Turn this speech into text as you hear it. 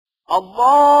الله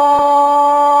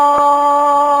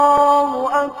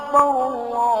أكبر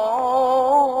الله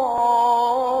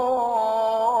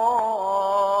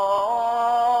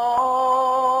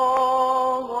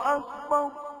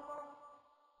أكبر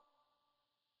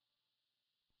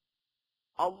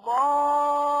الله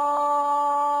أكبر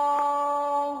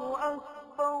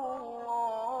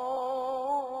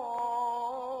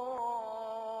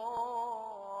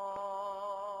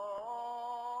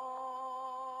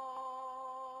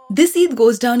This Eid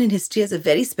goes down in history as a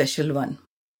very special one.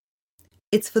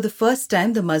 It's for the first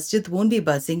time the masjid won't be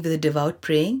buzzing with a devout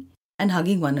praying and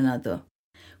hugging one another,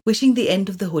 wishing the end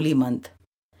of the holy month.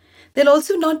 There'll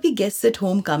also not be guests at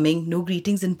home coming, no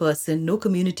greetings in person, no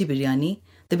community biryani,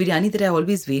 the biryani that I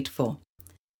always wait for.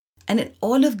 And in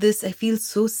all of this, I feel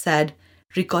so sad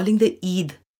recalling the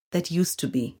Eid that used to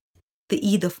be, the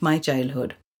Eid of my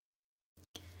childhood.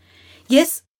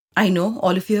 Yes, I know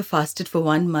all of you have fasted for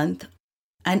 1 month,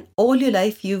 and all your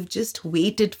life you've just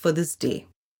waited for this day.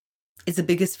 It's the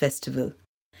biggest festival.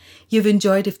 You've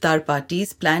enjoyed iftar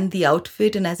parties, planned the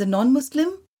outfit, and as a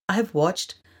non-Muslim, I have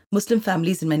watched Muslim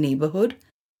families in my neighborhood.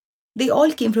 They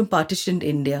all came from partitioned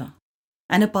India,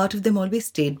 and a part of them always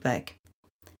stayed back.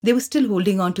 They were still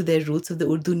holding on to their roots of the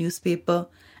Urdu newspaper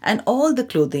and all the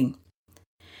clothing.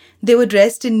 They were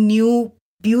dressed in new,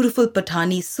 beautiful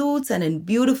Pathani suits and in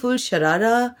beautiful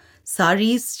sharara,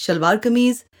 saris, shalwar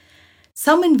kameez,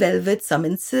 some in velvet, some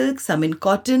in silk, some in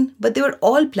cotton, but they were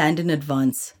all planned in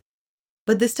advance.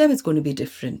 But this time it's going to be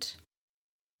different.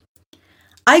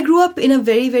 I grew up in a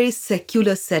very, very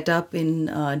secular setup in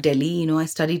Delhi. I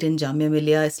studied in Jamia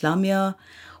Millia Islamia,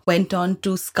 went on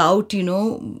to scout,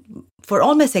 for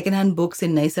all my second-hand books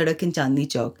in Nai Sadak in Chandni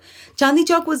Chowk. Chandni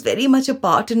Chowk was very much a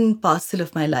part and parcel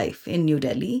of my life in New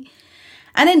Delhi.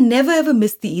 And I never ever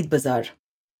missed the Eid Bazaar.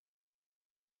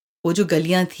 वो जो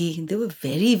गलियां थी, they were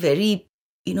very, very,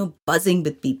 buzzing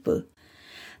with people.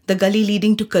 The gully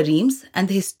leading to Kareem's and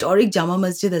the historic Jama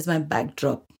Masjid as my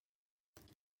backdrop.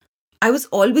 I was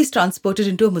always transported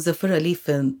into a Muzaffar Ali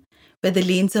film, where the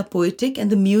lanes are poetic and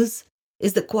the muse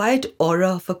is the quiet aura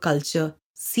of a culture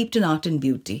steeped in art and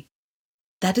beauty.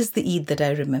 That is the Eid that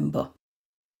I remember.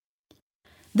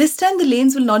 This time the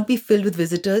lanes will not be filled with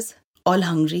visitors, all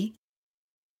hungry,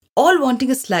 all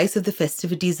wanting a slice of the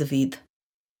festivities of Eid.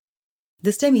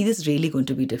 This time Eid is really going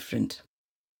to be different.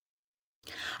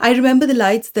 I remember the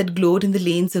lights that glowed in the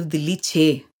lanes of Delhi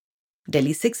 6,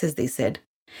 Delhi 6 as they said,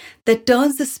 that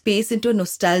turns the space into a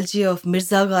nostalgia of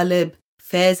Mirza Ghalib,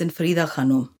 Faiz and Farida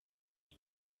Khanum.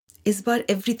 Is bar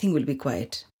everything will be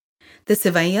quiet. The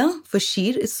sevaiya for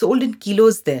sheer is sold in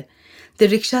kilos there. The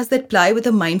rickshaws that ply with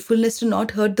a mindfulness to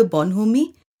not hurt the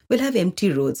bonhomie will have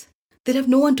empty roads. They'll have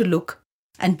no one to look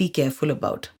and be careful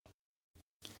about.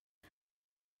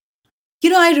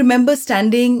 I remember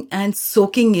standing and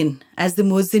soaking in as the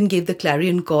muezzin gave the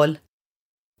clarion call.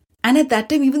 And at that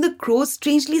time, even the crows,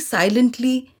 strangely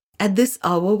silently, at this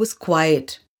hour was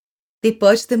quiet. They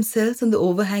perched themselves on the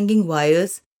overhanging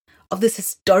wires of this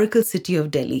historical city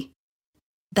of Delhi.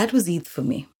 That was Eid for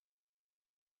me.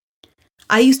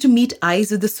 I used to meet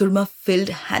eyes with the surma-filled,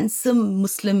 handsome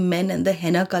Muslim men and the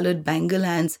henna-coloured bangle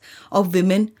hands of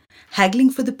women haggling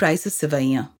for the price of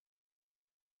sevaiya.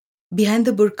 Behind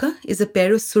the burqa is a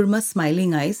pair of surma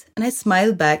smiling eyes, and I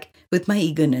smile back with my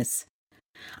eagerness.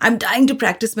 I'm dying to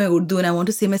practice my Urdu and I want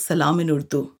to say my salam in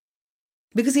Urdu.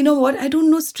 Because you know what? I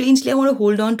don't know, strangely I want to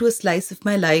hold on to a slice of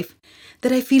my life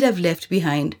that I feel I've left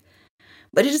behind.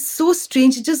 But it is so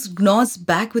strange, it just gnaws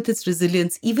back with its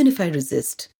resilience even if I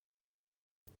resist.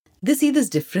 This Eid is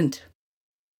different.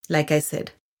 Like I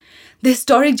said, the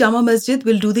historic Jama Masjid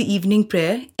will do the evening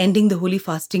prayer ending the holy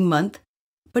fasting month,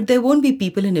 but there won't be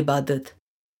people in ibadat,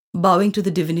 bowing to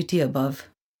the divinity above.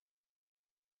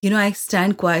 I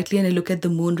stand quietly and I look at the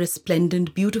moon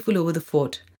resplendent, beautiful over the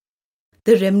fort.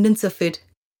 The remnants of it,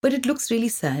 but it looks really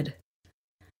sad.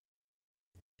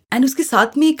 And उसके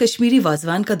साथ में कश्मीरी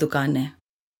वाजवान का दुकान है.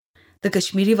 The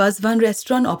Kashmiri Wazwan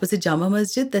restaurant opposite Jama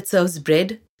Masjid that serves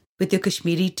bread with your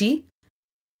Kashmiri tea.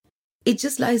 It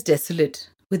just lies desolate,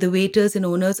 with the waiters and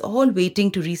owners all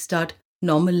waiting to restart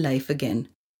normal life again.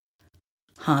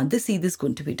 This Eid is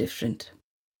going to be different.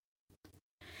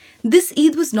 This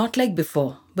Eid was not like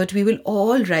before, but we will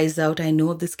all rise out, I know,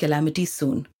 of this calamity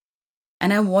soon.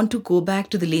 And I want to go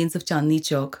back to the lanes of Chandni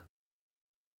Chowk,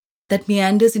 that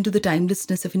meanders into the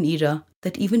timelessness of an era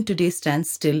that even today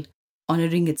stands still,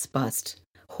 honoring its past,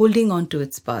 holding on to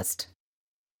its past.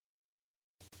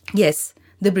 Yes,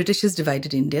 the British has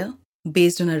divided India,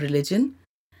 based on our religion.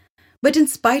 But in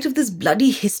spite of this bloody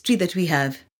history that we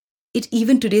have, it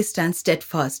even today stands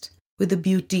steadfast with the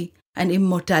beauty and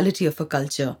immortality of a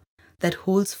culture that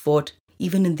holds fort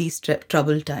even in these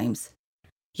troubled times.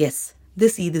 Yes,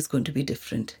 this Eid is going to be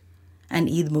different. And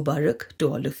Eid Mubarak to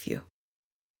all of you.